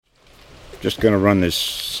Just going to run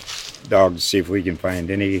this dog to see if we can find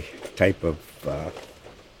any type of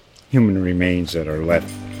human remains that are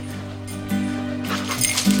left.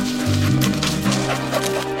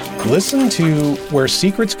 Listen to Where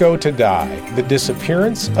Secrets Go to Die, The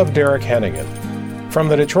Disappearance of Derek Hennigan. From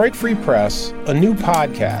the Detroit Free Press, a new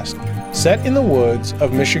podcast set in the woods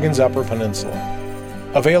of Michigan's Upper Peninsula.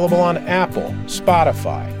 Available on Apple,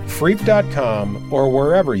 Spotify, Freep.com, or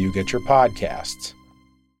wherever you get your podcasts.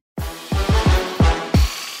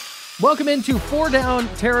 Welcome into 4 Down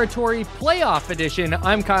Territory Playoff Edition.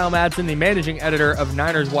 I'm Kyle Madson, the managing editor of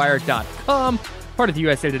NinersWire.com, part of the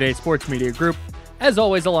USA Today Sports Media Group. As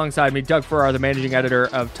always, alongside me, Doug Farrar, the managing editor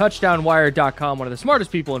of TouchdownWire.com, one of the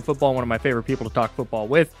smartest people in football, one of my favorite people to talk football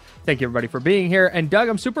with. Thank you, everybody, for being here. And Doug,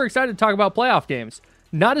 I'm super excited to talk about playoff games.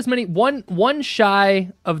 Not as many, one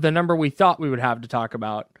shy of the number we thought we would have to talk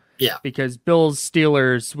about. Yeah. Because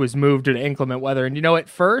Bills-Steelers was moved due to inclement weather. And at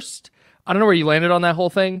first, I don't know where you landed on that whole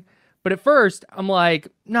thing, but at first, I'm like,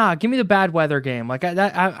 nah, give me the bad weather game. Like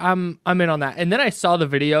I'm in on that. And then I saw the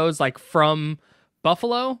videos like from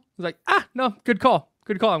Buffalo. I was like, no, good call.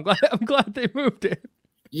 I'm glad they moved it.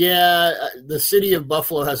 Yeah, the city of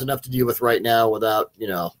Buffalo has enough to deal with right now without,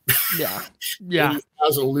 Yeah. 80,000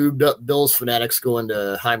 lubed up Bills fanatics going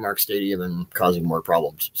to Highmark Stadium and causing more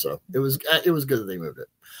problems. So it was good that they moved it.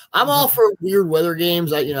 I'm all for weird weather games.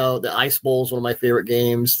 The Ice Bowl is one of my favorite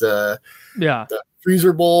games. The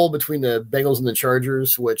Freezer Bowl between the Bengals and the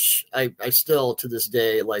Chargers, which I still to this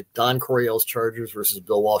day like. Don Coryell's Chargers versus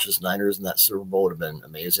Bill Walsh's Niners, and that Super Bowl would have been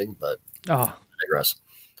amazing. But I digress.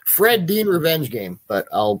 Fred Dean revenge game, but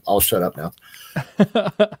I'll shut up now.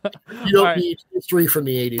 You don't need history from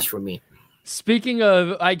the 80s from me. Speaking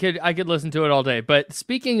of, I could listen to it all day, but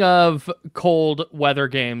speaking of cold weather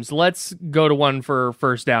games, let's go to one for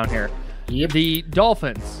first down here. Yep. The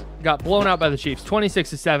Dolphins got blown out by the Chiefs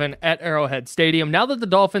 26-7 at Arrowhead Stadium. Now that the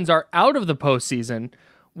Dolphins are out of the postseason,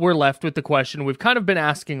 we're left with the question we've kind of been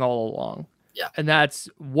asking all along. Yeah. And that's,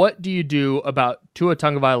 what do you do about Tua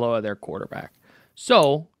Tagovailoa, their quarterback?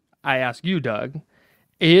 So I ask you, Doug,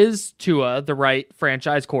 is Tua the right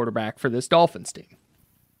franchise quarterback for this Dolphins team?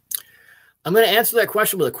 I'm going to answer that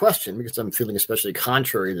question with a question because I'm feeling especially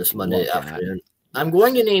contrary this Monday afternoon. I'm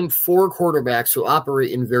going to name 4 quarterbacks who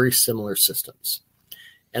operate in very similar systems,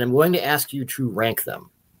 and I'm going to ask you to rank them.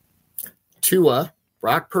 Tua,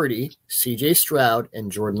 Brock Purdy, C.J. Stroud,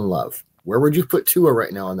 and Jordan Love. Where would you put Tua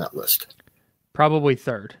right now on that list? Probably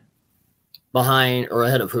third. Behind or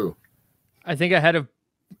ahead of who? I think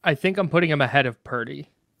I'm putting him ahead of Purdy.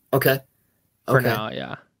 Okay. For now,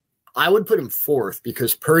 yeah. I would put him 4th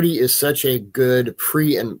because Purdy is such a good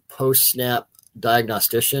pre- and post-snap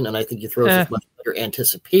diagnostician, and I think he throws with much better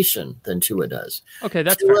anticipation than Tua does. Okay,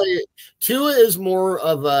 that's Tua, fair. Tua is more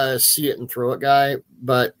of a see it and throw it guy,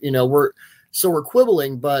 but we're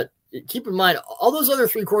quibbling, but keep in mind all those other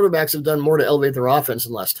 3 quarterbacks have done more to elevate their offense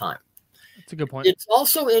in less time. That's a good point. It's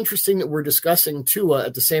also interesting that we're discussing Tua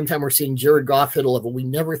at the same time we're seeing Jared Goff hit a level we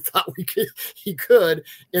never thought he could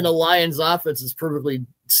in a Lions offense is perfectly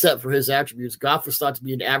set for his attributes. Goff was thought to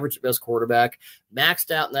be an average at best quarterback,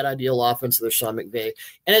 maxed out in that ideal offense of the Sean McVay.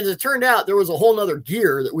 And as it turned out, there was a whole nother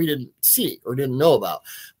gear that we didn't see or didn't know about.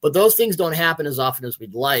 But those things don't happen as often as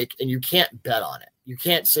we'd like, and you can't bet on it. You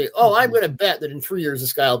can't say, I'm going to bet that in 3 years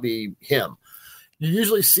this guy will be him. You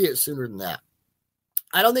usually see it sooner than that.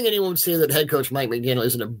 I don't think anyone would say that head coach Mike McDaniel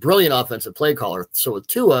isn't a brilliant offensive play caller. So with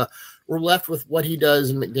Tua, we're left with what he does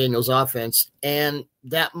in McDaniel's offense, and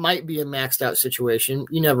that might be a maxed out situation.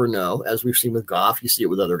 You never know, as we've seen with Goff. You see it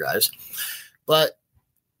with other guys. But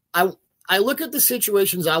I look at the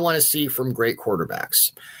situations I want to see from great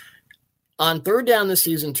quarterbacks. On third down this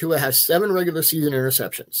season, Tua has 7 regular season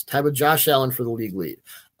interceptions, tied with Josh Allen for the league lead.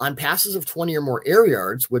 On passes of 20 or more air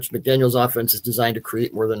yards, which McDaniel's offense is designed to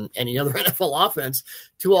create more than any other NFL offense,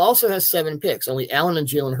 Tua also has 7 picks. Only Allen and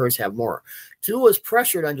Jalen Hurts have more. Tua was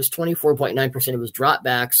pressured on just 24.9% of his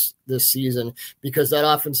dropbacks this season because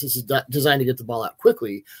that offense is designed to get the ball out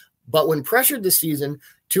quickly. But when pressured this season,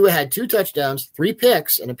 Tua had 2 touchdowns, 3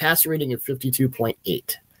 picks, and a passer rating of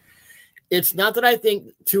 52.8. It's not that I think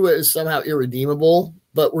Tua is somehow irredeemable,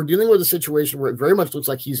 but we're dealing with a situation where it very much looks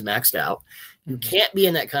like he's maxed out. You can't be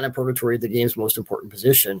in that kind of purgatory at the game's most important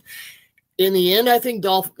position. In the end, I think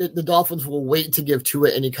the Dolphins will wait to give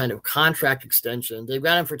Tua any kind of contract extension. They've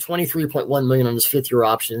got him for $23.1 million on his 5th-year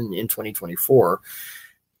option in 2024.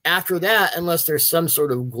 After that, unless there's some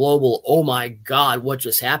sort of global, oh my God, what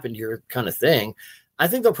just happened here kind of thing, I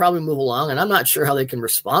think they'll probably move along, and I'm not sure how they can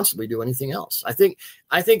responsibly do anything else. I think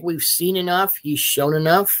we've seen enough. He's shown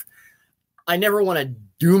enough. I never want to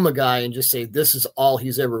doom a guy and just say this is all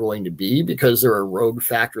he's ever going to be, because there are rogue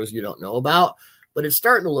factors you don't know about, but it's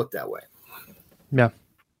starting to look that way.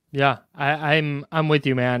 Yeah. I'm with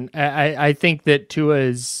you, man. I think that Tua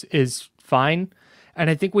is fine. And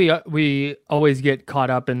I think we always get caught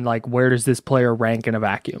up in like, where does this player rank in a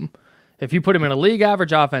vacuum? If you put him in a league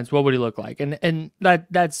average offense, what would he look like? And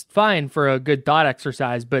that's fine for a good thought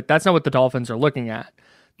exercise, but that's not what the Dolphins are looking at.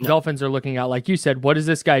 The Dolphins are looking at, like you said, what does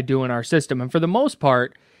this guy do in our system? And for the most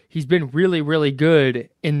part, he's been really, really good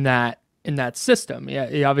in that system. Yeah,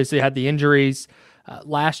 he obviously had the injuries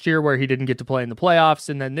last year where he didn't get to play in the playoffs,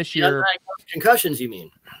 and then this year, concussions. You mean?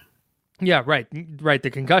 Yeah, right. The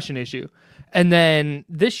concussion issue, and then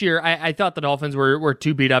this year, I thought the Dolphins were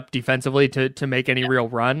too beat up defensively to make any real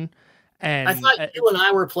run. And I thought you and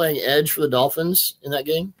I were playing edge for the Dolphins in that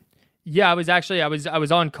game. Yeah, I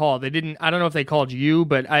was on call. They didn't. I don't know if they called you,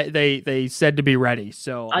 but they said to be ready.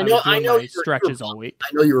 So I know stretches all week. I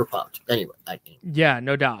know you were pumped. Anyway, yeah,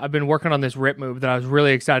 no doubt. I've been working on this rip move that I was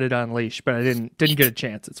really excited to unleash, but I didn't get a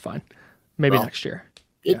chance. It's fine. Maybe next year.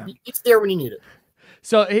 It's there when you need it.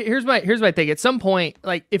 So here's my thing. At some point,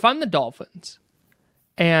 like if I'm the Dolphins,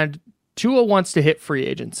 and Tua wants to hit free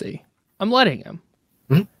agency, I'm letting him.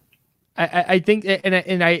 Mm-hmm. I think,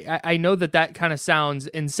 and I know that kind of sounds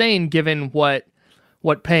insane given what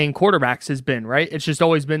paying quarterbacks has been, right? It's just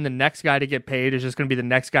always been the next guy to get paid is just going to be the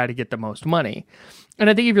next guy to get the most money. And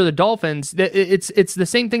I think if you're the Dolphins, it's the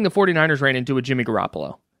same thing the 49ers ran into with Jimmy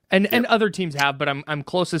Garoppolo. And other teams have, but I'm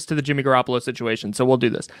closest to the Jimmy Garoppolo situation, so we'll do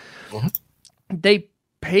this. Mm-hmm. They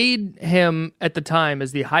paid him at the time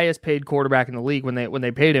as the highest paid quarterback in the league when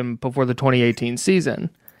they paid him before the 2018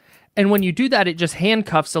 season. And when you do that, it just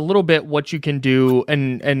handcuffs a little bit what you can do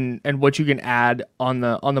and what you can add on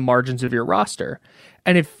the margins of your roster.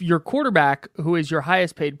 And if your quarterback, who is your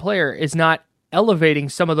highest paid player, is not elevating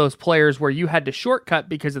some of those players where you had to shortcut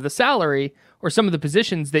because of the salary, or some of the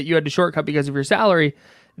positions that you had to shortcut because of your salary,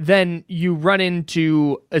 then you run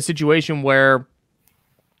into a situation where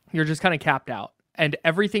you're just kind of capped out. And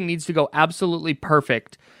everything needs to go absolutely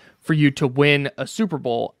perfect for you to win a Super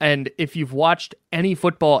Bowl. And if you've watched any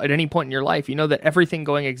football at any point in your life, you know that everything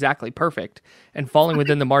going exactly perfect and falling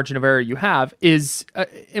within the margin of error you have is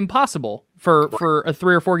impossible for a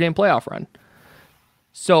 3 or 4 game playoff run.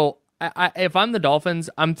 So if I'm the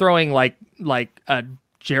Dolphins, I'm throwing like a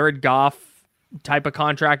Jared Goff type of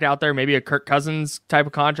contract out there, maybe a Kirk Cousins type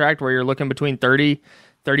of contract where you're looking between 30,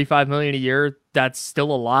 35 million a year. That's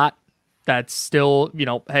still a lot. That's still,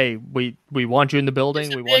 hey, we want you in the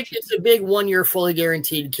building. It's a big 1 year fully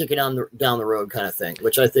guaranteed kick it down the road kind of thing,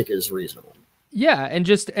 which I think is reasonable. Yeah, and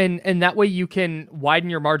and that way you can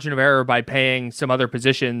widen your margin of error by paying some other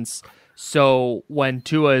positions. So when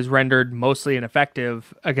Tua is rendered mostly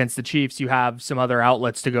ineffective against the Chiefs, you have some other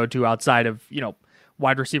outlets to go to outside of,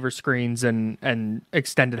 wide receiver screens and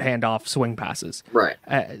extended handoff swing passes. Right.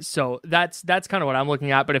 So that's kind of what I'm looking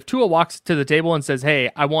at. But if Tua walks to the table and says, hey,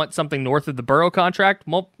 I want something north of the Burrow contract,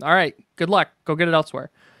 well, all right, good luck. Go get it elsewhere.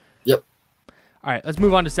 Yep. All right, let's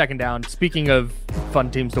move on to second down. Speaking of fun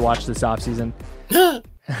teams to watch this offseason,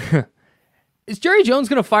 is Jerry Jones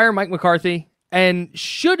going to fire Mike McCarthy? And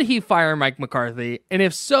should he fire Mike McCarthy? And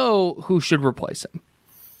if so, who should replace him?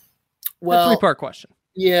 Well, a 3-part question.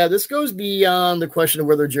 Yeah, this goes beyond the question of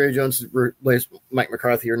whether Jerry Jones replaced Mike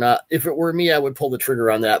McCarthy or not. If it were me, I would pull the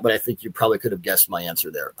trigger on that, but I think you probably could have guessed my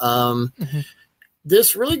answer there.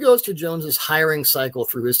 This really goes to Jones's hiring cycle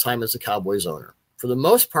through his time as a Cowboys owner. For the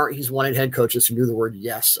most part, he's wanted head coaches who knew the word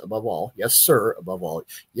yes above all. Yes, sir, above all.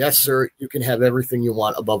 Yes, sir, you can have everything you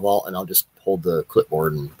want above all, and I'll just hold the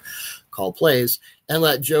clipboard and call plays, and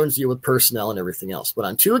let Jones deal with personnel and everything else. But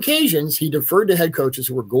on 2 occasions, he deferred to head coaches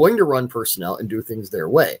who were going to run personnel and do things their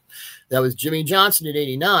way. That was Jimmy Johnson in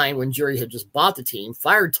 '89 when Jerry had just bought the team,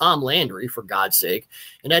 fired Tom Landry, for God's sake,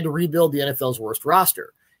 and had to rebuild the NFL's worst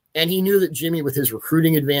roster. And he knew that Jimmy, with his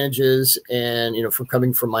recruiting advantages and, from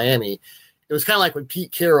coming from Miami, it was kind of like when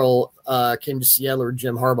Pete Carroll came to Seattle or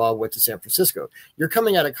Jim Harbaugh went to San Francisco. You're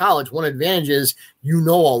coming out of college. One advantage is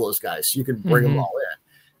all those guys. You can bring them all in.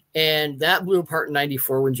 And that blew apart in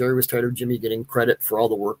 '94 when Jerry was tired of Jimmy getting credit for all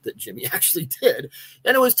the work that Jimmy actually did.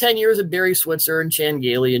 And it was 10 years of Barry Switzer and Chan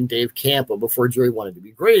Gailey and Dave Campo before Jerry wanted to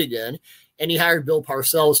be great again. And he hired Bill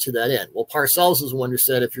Parcells to that end. Well, Parcells is the one who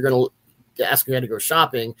said, if you're going to ask a guy to go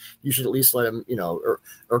shopping, you should at least let him,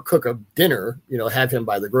 or cook a dinner, have him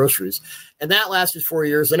buy the groceries. And that lasted 4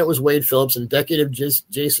 years. Then it was Wade Phillips and a decade of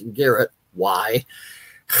Jason Garrett. Why?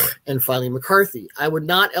 And finally, McCarthy. I would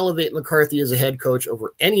not elevate McCarthy as a head coach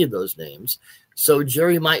over any of those names, so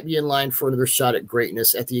Jerry might be in line for another shot at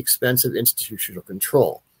greatness at the expense of institutional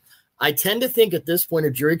control. I tend to think at this point,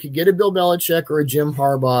 if Jerry could get a Bill Belichick or a Jim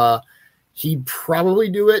Harbaugh, he'd probably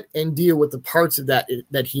do it and deal with the parts of that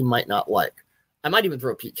he might not like. I might even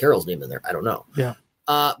throw Pete Carroll's name in there. I don't know. Yeah.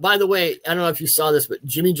 By the way, I don't know if you saw this, but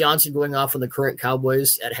Jimmy Johnson going off on the current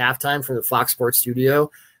Cowboys at halftime from the Fox Sports studio,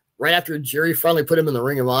 right after Jerry finally put him in the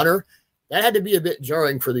Ring of Honor, that had to be a bit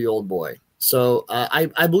jarring for the old boy. So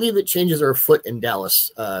I believe it changes our foot in Dallas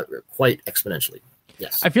quite exponentially.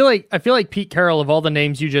 Yes. I feel like Pete Carroll, of all the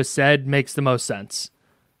names you just said, makes the most sense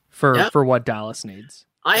for what Dallas needs.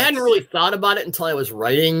 I hadn't really thought about it until I was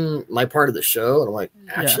writing my part of the show. And I'm like,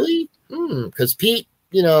 actually, because Pete,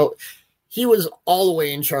 he was all the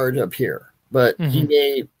way in charge up here, but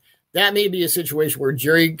that may be a situation where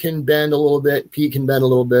Jerry can bend a little bit, Pete can bend a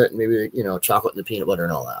little bit, and maybe, chocolate and the peanut butter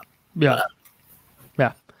and all that. Yeah.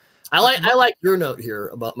 Yeah. I like your note here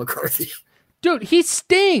about McCarthy. Dude, he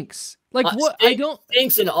stinks. Like what?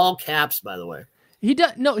 Stinks in all caps, by the way. He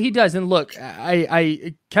does. No, he does. And look,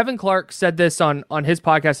 Kevin Clark said this on his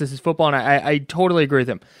podcast, This Is Football, and I totally agree with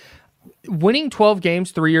him. Winning 12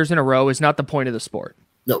 games 3 years in a row is not the point of the sport.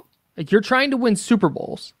 No. Like, you're trying to win Super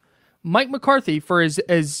Bowls. Mike McCarthy, for as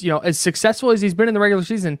successful as he's been in the regular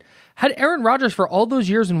season, had Aaron Rodgers for all those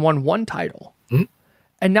years and won one title. Mm-hmm.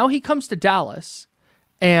 And now he comes to Dallas,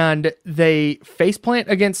 and they faceplant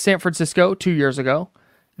against San Francisco 2 years ago.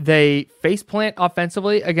 They faceplant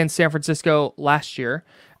offensively against San Francisco last year,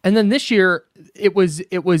 and then this year it was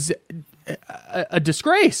a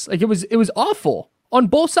disgrace. Like it was awful on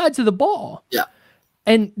both sides of the ball. Yeah,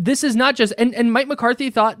 and this is not just and Mike McCarthy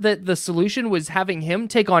thought that the solution was having him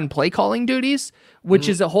take on play calling duties, which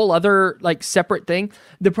is a whole other separate thing.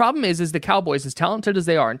 The problem is the Cowboys, as talented as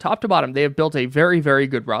they are, and top to bottom, they have built a very, very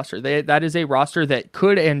good roster. That is a roster that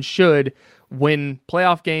could and should win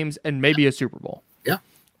playoff games and maybe a Super Bowl. Yeah.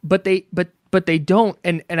 But they don't,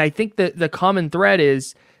 and I think that the common thread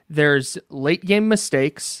is there's late game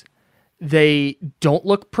mistakes. They don't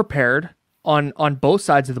look prepared on both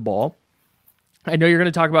sides of the ball. I know you're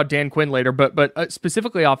going to talk about Dan Quinn later, but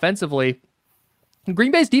specifically offensively,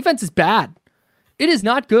 Green Bay's defense is bad. It is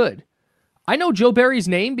not good. I know Joe Barry's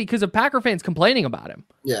name because of Packer fans complaining about him.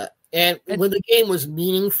 Yeah, and when the game was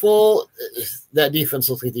meaningful, that defense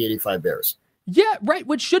looked like the '85 Bears. Yeah, right.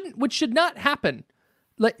 Which should not happen.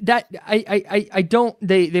 Like that, I don't.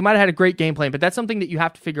 They might have had a great game plan, but that's something that you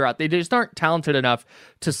have to figure out. They just aren't talented enough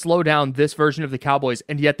to slow down this version of the Cowboys,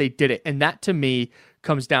 and yet they did it. And that, to me,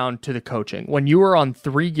 comes down to the coaching. When you are on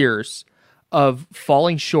 3 years of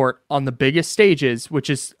falling short on the biggest stages, which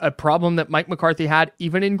is a problem that Mike McCarthy had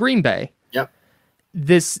even in Green Bay. Yep.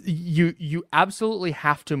 This you absolutely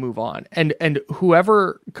have to move on, and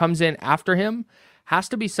whoever comes in after him has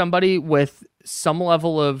to be somebody with some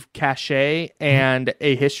level of cachet and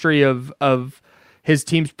a history of his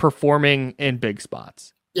teams performing in big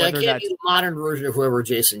spots. Yeah, it can't be the modern version of whoever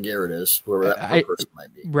Jason Garrett is, whoever that person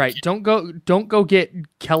might be. Right. Don't go get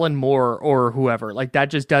Kellen Moore or whoever. Like that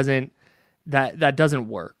just doesn't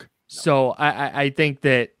work. No. So I think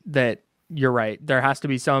that you're right. There has to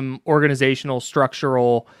be some organizational,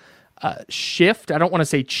 structural shift. I don't want to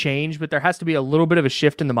say change, but there has to be a little bit of a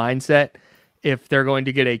shift in the mindset if they're going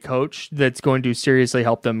to get a coach that's going to seriously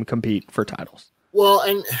help them compete for titles. Well,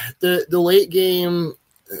 and the late game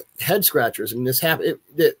head scratchers, and this happened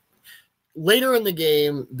later in the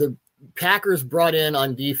game, the Packers brought in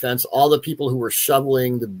on defense all the people who were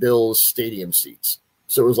shoveling the Bills stadium seats.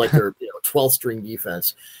 So it was like their 12th string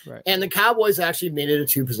defense. Right. And the Cowboys actually made it a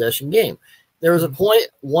 2-possession game. There was a point,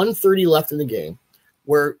 1:30 left in the game,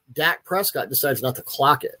 where Dak Prescott decides not to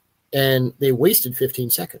clock it, and they wasted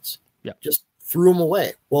 15 seconds. Yeah, just threw them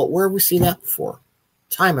away. Well, where have we seen that before?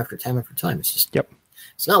 Time after time after time. It's just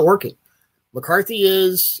it's not working. McCarthy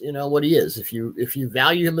is, what he is. If you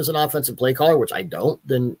value him as an offensive play caller, which I don't,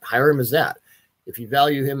 then hire him as that. If you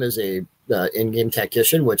value him as a in-game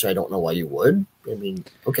tactician, which I don't know why you would, I mean,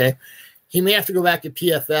 okay, he may have to go back to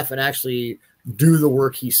PFF and actually do the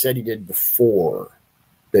work he said he did before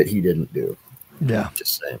that he didn't do. Yeah,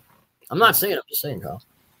 just saying. I'm not saying. I'm just saying, Kyle.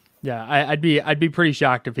 Yeah, I'd be pretty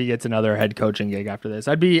shocked if he gets another head coaching gig after this.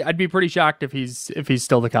 I'd be pretty shocked if he's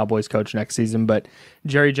still the Cowboys coach next season, but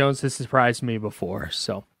Jerry Jones has surprised me before.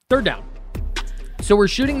 So, third down. So we're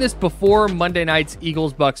shooting this before Monday night's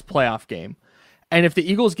Eagles-Bucs playoff game. And if the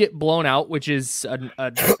Eagles get blown out, which is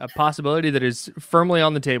a possibility that is firmly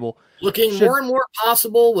on the table, looking more and more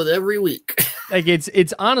possible with every week. Like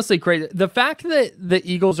it's honestly crazy. The fact that the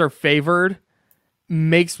Eagles are favored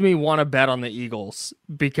makes me want to bet on the Eagles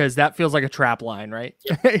because that feels like a trap line, right?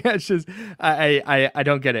 Yeah. It's just I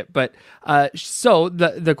don't get it. But so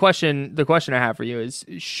the question I have for you is: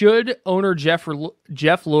 should owner Jeff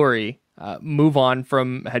Lurie, move on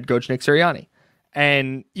from head coach Nick Sirianni.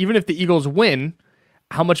 And even if the Eagles win,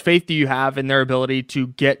 how much faith do you have in their ability to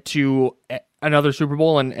get to another Super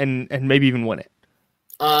Bowl and maybe even win it?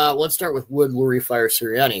 Let's start with would Lurie fire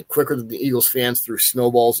Sirianni quicker than the Eagles fans threw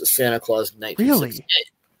snowballs at Santa Claus in 1968? Really?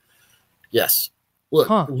 Yes. Look,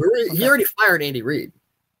 Lurie, he already fired Andy Reid.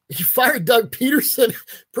 He fired Doug Peterson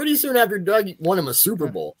pretty soon after Doug won him a Super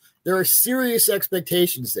Bowl. There are serious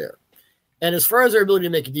expectations there. And as far as their ability to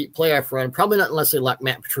make a deep playoff run, probably not unless they lock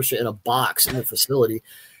Matt Patricia in a box in the facility.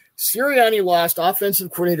 Sirianni lost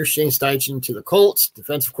offensive coordinator Shane Steichen to the Colts,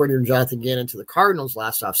 defensive coordinator Jonathan Gannon to the Cardinals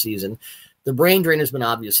last offseason. The brain drain has been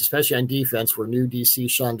obvious, especially on defense, where new DC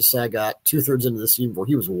Sean Desai got 2/3 into the season where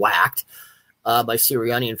he was whacked by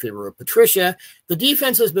Sirianni in favor of Patricia. The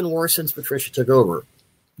defense has been worse since Patricia took over.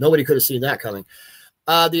 Nobody could have seen that coming.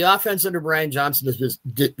 The offense under Brian Johnson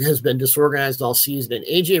has been disorganized all season, and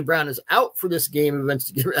A.J. Brown is out for this game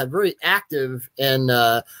against a very active and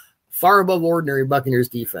far above ordinary Buccaneers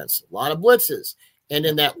defense. A lot of blitzes. And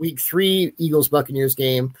in that week 3 Eagles-Buccaneers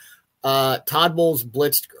game, Todd Bowles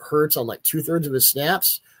blitzed Hurts on like 2/3 of his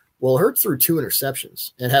snaps. Well, Hurts threw 2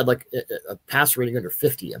 interceptions and had like a pass rating under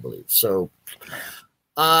 50, I believe. So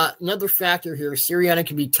another factor here, Sirianni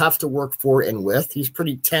can be tough to work for and with. He's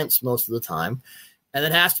pretty tense most of the time. And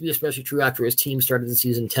that has to be especially true after his team started the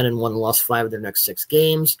season 10-1 and lost 5 of their next 6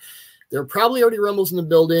 games. There are probably already rumbles in the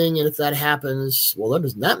building, and if that happens, well, that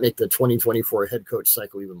does not make the 2024 head coach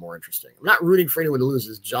cycle even more interesting. I'm not rooting for anyone to lose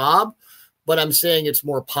his job, but I'm saying it's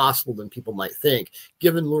more possible than people might think,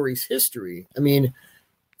 given Lurie's history. I mean,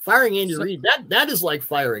 firing Andy Reid, that is like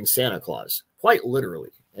firing Santa Claus, quite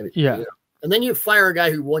literally. I mean, yeah. You know, and then you fire a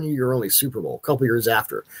guy who won you your only Super Bowl a couple years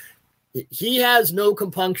after. He has no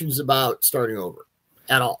compunctions about starting over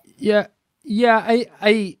at all. Yeah.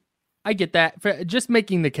 I get that. Just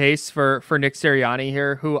making the case for Nick Sirianni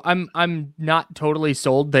here, who I'm not totally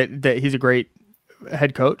sold that he's a great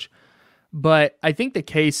head coach, but I think the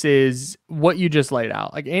case is what you just laid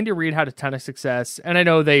out. Like Andy Reid had a ton of success, and I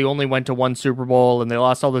know they only went to 1 Super Bowl and they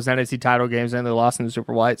lost all those NFC title games and they lost in the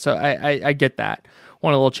Super Bowl. So I get that.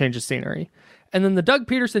 Want a little change of scenery. And then the Doug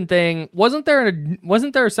Peterson thing, wasn't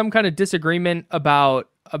there some kind of disagreement about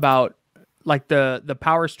like the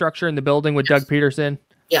power structure in the building with Doug Peterson?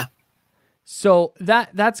 Yeah. So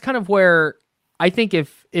that's kind of where I think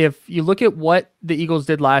if you look at what the Eagles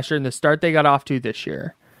did last year and the start they got off to this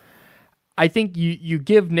year, I think you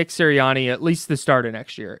give Nick Sirianni at least the start of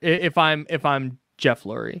next year. If I'm Jeff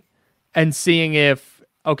Lurie, and seeing if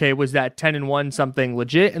was that 10-1 something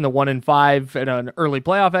legit, and the 1-5 and an early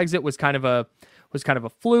playoff exit was kind of a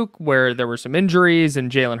fluke where there were some injuries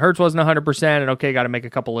and Jalen Hurts wasn't 100%, and got to make a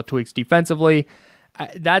couple of tweaks defensively.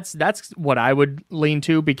 That's what I would lean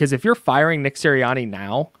to, because if you're firing Nick Sirianni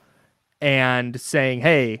now and saying,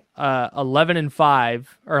 hey, 11-5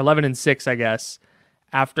 or 11-6, I guess,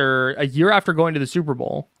 after a year after going to the Super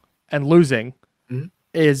Bowl and losing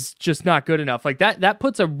is just not good enough. Like that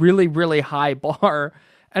puts a really, really high bar.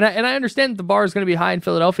 And I understand that the bar is going to be high in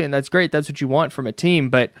Philadelphia, and that's great. That's what you want from a team.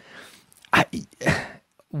 But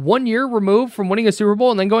 1 year removed from winning a Super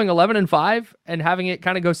Bowl and then going 11-5 and having it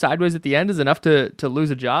kind of go sideways at the end is enough to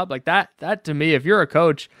lose a job. Like that to me, if you're a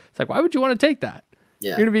coach, it's like, why would you want to take that?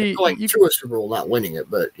 Yeah, you're going to be going to a Super Bowl, not winning it,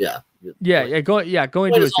 but yeah.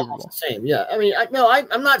 Going to a Super Bowl. The same. Yeah, I mean,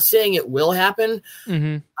 I'm not saying it will happen.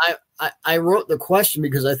 Mm-hmm. I wrote the question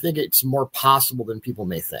because I think it's more possible than people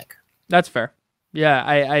may think. That's fair. Yeah,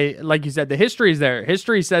 I like you said, the history is there.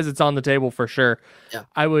 History says it's on the table for sure. Yeah.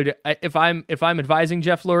 I would, if I'm advising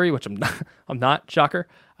Jeff Lurie, which I'm not, shocker.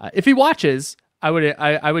 If he watches, I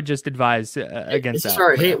would just advise against that.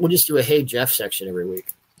 Sorry, hey, we'll just do a Hey Jeff section every week.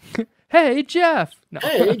 Hey Jeff. No.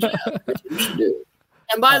 Hey Jeff. That's what we should do.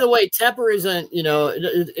 And by the way, Tepper isn't,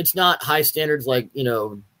 it's not high standards like,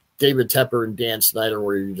 David Tepper and Dan Snyder,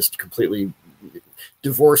 where you're just completely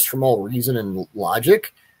divorced from all reason and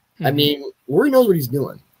logic. Mm-hmm. I mean, Lurie knows what he's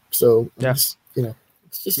doing. So, it's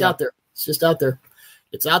just out there. It's just out there.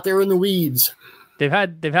 It's out there in the weeds. They've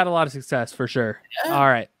had a lot of success for sure. Yeah. All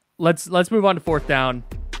right, let's move on to fourth down.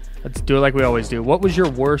 Let's do it like we always do. What was your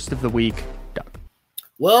worst of the week, Doug?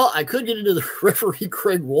 Well, I could get into the referee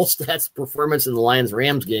Craig Wolstad's performance in the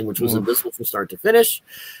Lions-Rams game, which was abysmal from start to finish,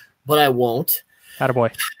 but I won't.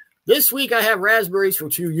 Attaboy. This week, I have raspberries for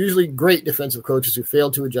 2 usually great defensive coaches who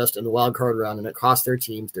failed to adjust in the wild card round, and it cost their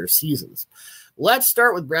teams their seasons. Let's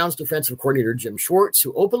start with Browns defensive coordinator Jim Schwartz,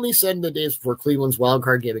 who openly said in the days before Cleveland's wild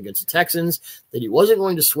card game against the Texans that he wasn't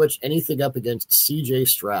going to switch anything up against C.J.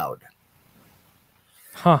 Stroud.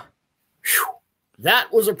 Huh. Whew.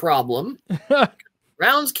 That was a problem.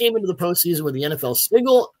 Browns came into the postseason with the NFL's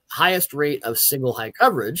highest rate of single high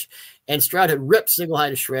coverage, and Stroud had ripped single high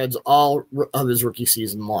to shreds all of his rookie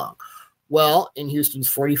season long. Well, in Houston's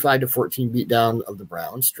 45-14 beatdown of the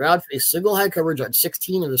Browns, Stroud faced single high coverage on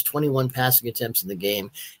 16 of his 21 passing attempts in the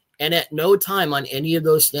game, and at no time on any of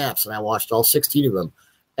those snaps, and I watched all 16 of them,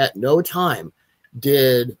 at no time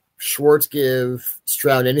did Schwartz give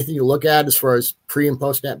Stroud anything to look at as far as pre and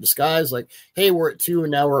post snap disguise. Like, hey, we're at 2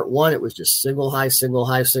 and now we're at 1. It was just single high. It was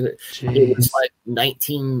like the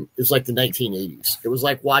 1980s. It was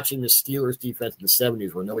like watching the Steelers defense in the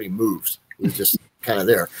 70s where nobody moves. It was just kind of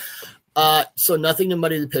there. So nothing to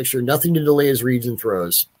muddy the picture, nothing to delay his reads and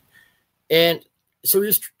throws. And so he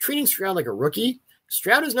was treating Stroud like a rookie.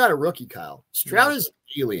 Stroud is not a rookie, Kyle. Stroud is an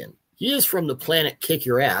alien. He is from the planet Kick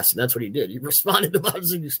Your Ass, and that's what he did. He responded about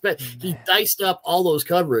as you expect. He diced up all those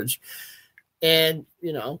coverage, and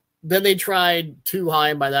then they tried too high,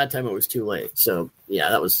 and by that time it was too late. So yeah,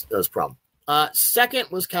 that was a problem. Second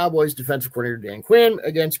was Cowboys defensive coordinator Dan Quinn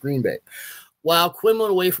against Green Bay. While Quinn went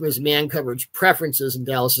away from his man coverage preferences in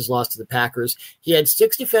Dallas's loss to the Packers, he had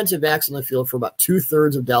 6 defensive backs on the field for about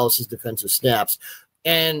 2/3 of Dallas's defensive snaps,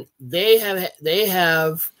 and they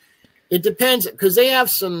have. It depends because they have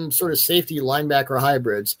some sort of safety linebacker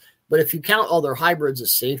hybrids, but if you count all their hybrids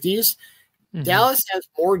as safeties, Dallas has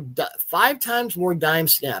 5 times more dime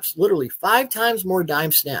snaps, literally 5 times more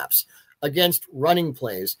dime snaps against running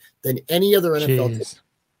plays than any other NFL team.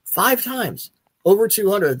 5 times, over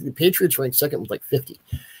 200. The Patriots ranked second with like 50.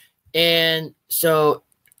 And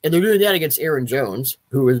they're doing that against Aaron Jones,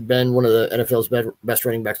 who has been one of the NFL's best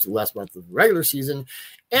running backs the last month of the regular season.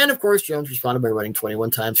 And, of course, Jones responded by running 21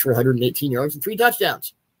 times for 118 yards and 3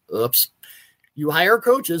 touchdowns. Oops. You hire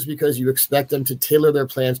coaches because you expect them to tailor their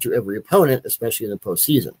plans to every opponent, especially in the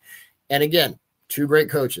postseason. And, again, 2 great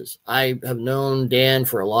coaches. I have known Dan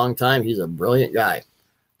for a long time. He's a brilliant guy.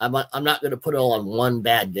 I'm not going to put it all on one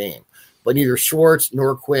bad game. But neither Schwartz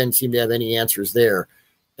nor Quinn seem to have any answers there.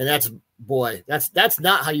 And that's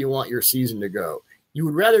not how you want your season to go. You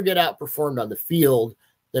would rather get outperformed on the field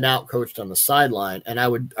than outcoached on the sideline. And I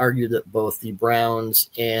would argue that both the Browns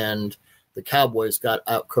and the Cowboys got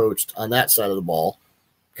outcoached on that side of the ball.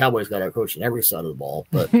 Cowboys got outcoached on every side of the ball,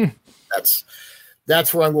 but that's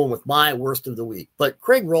where I'm going with my worst of the week. But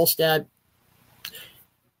Craig Rolstad,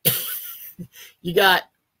 you got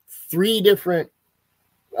 3 different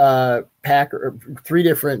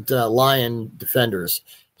Lion defenders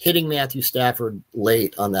hitting Matthew Stafford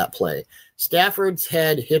late on that play. Stafford's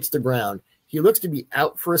head hits the ground. He looks to be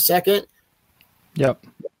out for a second. Yep.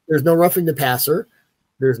 There's no roughing the passer.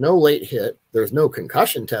 There's no late hit. There's no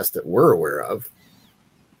concussion test that we're aware of.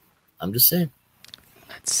 I'm just saying.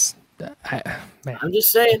 I'm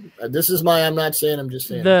just saying. This is my I'm not saying. I'm just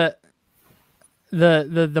saying.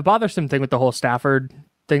 The bothersome thing with the whole Stafford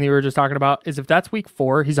thing that you were just talking about is if that's week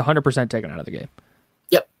 4, he's 100% taken out of the game.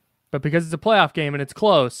 Yep. But because it's a playoff game and it's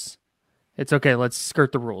close, it's okay. Let's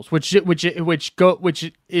skirt the rules, which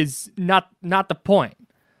is not the point.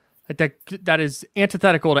 That is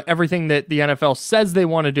antithetical to everything that the NFL says they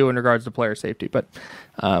want to do in regards to player safety. But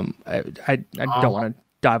I don't want to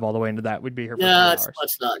dive all the way into that. We'd be here for 4 hours.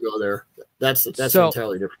 Let's not go there. That's an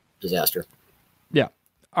entirely different disaster. Yeah.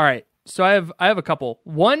 All right. So I have a couple.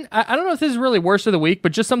 One, I don't know if this is really worst of the week,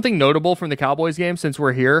 but just something notable from the Cowboys game since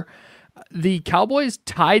we're here. The Cowboys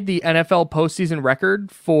tied the NFL postseason record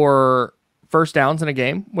for first downs in a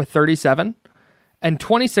game with 37, and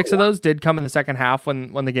 26 of those did come in the second half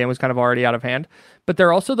when the game was kind of already out of hand. But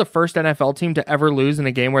they're also the first NFL team to ever lose in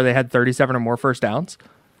a game where they had 37 or more first downs.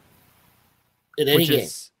 In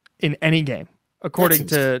any game, according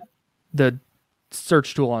to the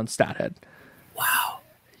search tool on StatHead. Wow.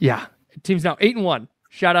 Yeah, team's now 8-1.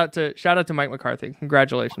 Shout out to Mike McCarthy.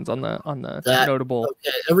 Congratulations on the notable.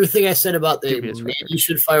 Okay. Everything I said about you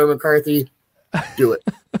should fire McCarthy. Do it.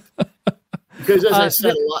 Because as I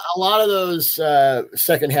said, a lot of those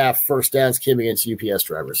second half first downs came against UPS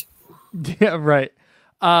drivers. Yeah, right.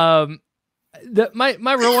 My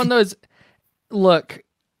real one though is, look,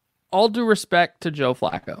 all due respect to Joe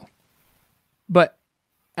Flacco, but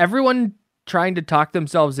everyone trying to talk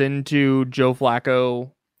themselves into Joe Flacco.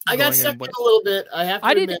 I got sucked in a little bit.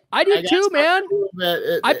 I did too, man.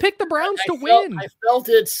 I picked the Browns to win. I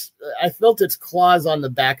felt its claws on the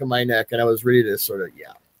back of my neck, and I was ready to sort of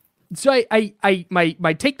So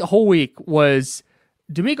my take the whole week was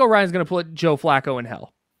DeMeco Ryan's going to put Joe Flacco in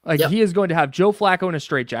hell. He is going to have Joe Flacco in a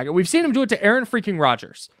straitjacket. We've seen him do it to Aaron freaking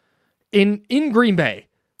Rodgers in Green Bay.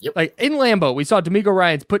 Yep. Like in Lambeau, we saw DeMeco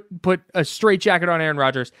Ryans put a straitjacket on Aaron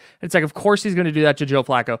Rodgers. It's like, of course he's going to do that to Joe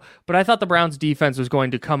Flacco. But I thought the Browns defense was going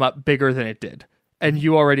to come up bigger than it did. And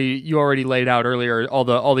you already laid out earlier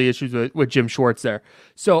all the issues with Jim Schwartz there.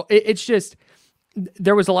 So it's just,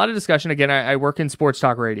 there was a lot of discussion. Again, I work in sports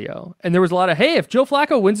talk radio, and there was a lot of, hey, if Joe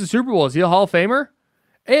Flacco wins the Super Bowl, is he a Hall of Famer?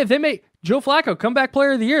 Hey, if they make Joe Flacco comeback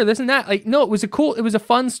player of the year, this and that. Like, no, it was a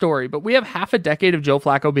fun story, but we have half a decade of Joe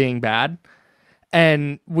Flacco being bad,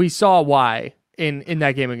 and we saw why in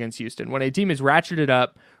that game against Houston. When a team is ratcheted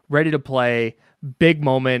up, ready to play, big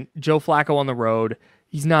moment, Joe Flacco on the road,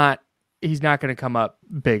 he's not going to come up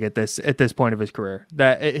big at this point of his career.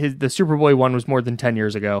 The Super Bowl he won was more than 10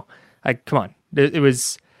 years ago. Like, come on. It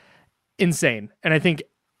was insane. And I think,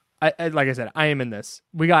 like I said, I am in this.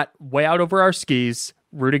 We got way out over our skis,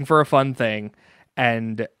 rooting for a fun thing,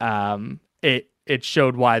 and it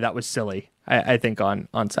showed why that was silly, I think, on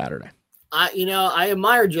Saturday. I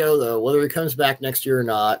admire Joe, though, whether he comes back next year or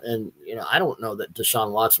not. And, I don't know that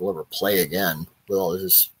Deshaun Watson will ever play again with all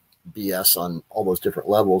his BS on all those different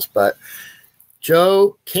levels. But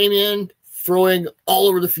Joe came in throwing all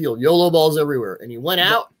over the field, YOLO balls everywhere, and he went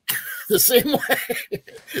out the same way.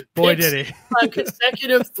 Boy, did he. On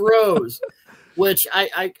consecutive throws, which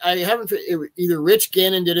I haven't – either Rich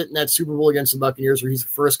Gannon did it in that Super Bowl against the Buccaneers, or he's the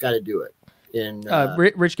first guy to do it.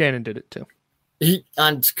 Rich Gannon did it, too. He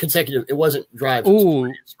on consecutive. It wasn't drives. Ooh,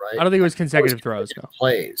 plays, right? I don't think it was consecutive throws. No.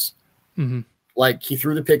 Plays. Mm-hmm. Like he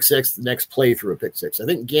threw the pick six, the next play threw a pick six. I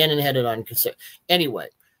think Gannon had it on consecutive. Anyway,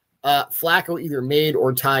 Flacco either made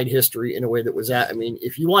or tied history in a way that was at. I mean,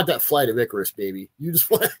 if you want that flight of Icarus, baby, you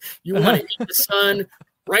want to hit the sun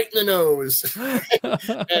right in the nose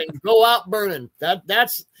and go out burning.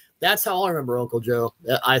 That's how I remember Uncle Joe.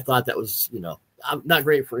 I thought that was not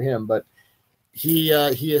great for him, but. He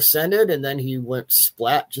ascended, and then he went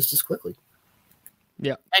splat just as quickly.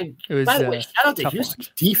 Yeah. And by the way, shout out to Houston's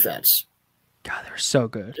defense. God, they're so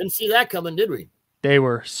good. Didn't see that coming, did we? They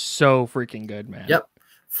were so freaking good, man. Yep.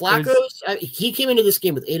 Flacco's, he came into this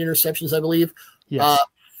game with 8 interceptions, I believe. Yes.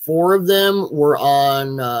 4 of them were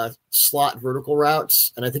on slot vertical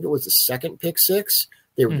routes, and I think it was the second pick six.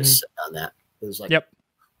 They were just sitting on that. It was like, yep.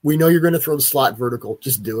 We know you're going to throw the slot vertical.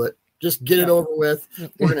 Just do it. Just get it over with.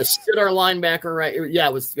 We're going to sit our linebacker right. Yeah,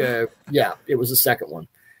 it was. It was the second one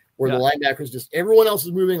where the linebacker's just everyone else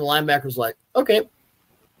is moving. The linebacker's like, okay,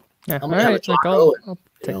 I'm gonna I'll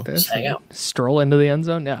take this. Stroll into the end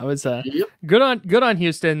zone. Yeah, it was good on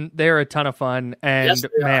Houston. They're a ton of fun, and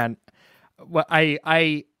man,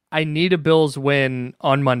 I need a Bills win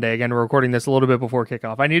on Monday. Again, we're recording this a little bit before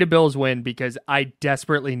kickoff. I need a Bills win because I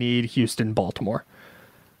desperately need Houston-Baltimore.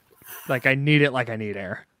 Like I need it, like I need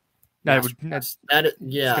air. Yep.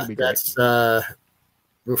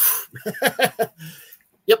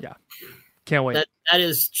 Yeah. Can't wait. That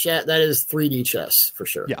is 3D chess for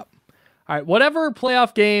sure. Yeah. All right. Whatever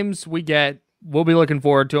playoff games we get, we'll be looking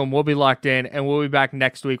forward to them. We'll be locked in, and we'll be back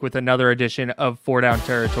next week with another edition of 4 Down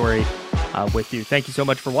Territory with you. Thank you so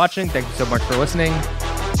much for watching. Thank you so much for listening.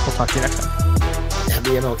 We'll talk to you next time. Happy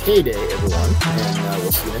MLK Day, everyone, and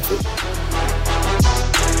we'll see you next week.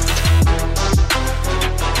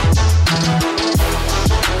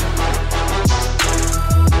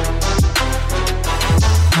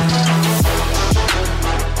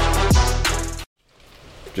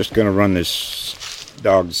 Just going to run this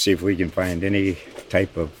dog to see if we can find any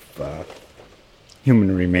type of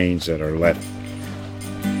human remains that are left.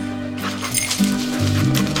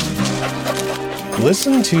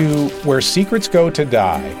 Listen to Where Secrets Go to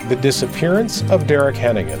Die, The Disappearance of Derek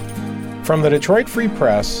Hennigan. From the Detroit Free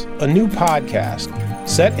Press, a new podcast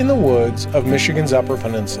set in the woods of Michigan's Upper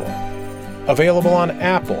Peninsula. Available on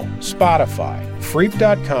Apple, Spotify,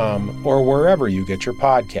 Freep.com, or wherever you get your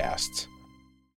podcasts.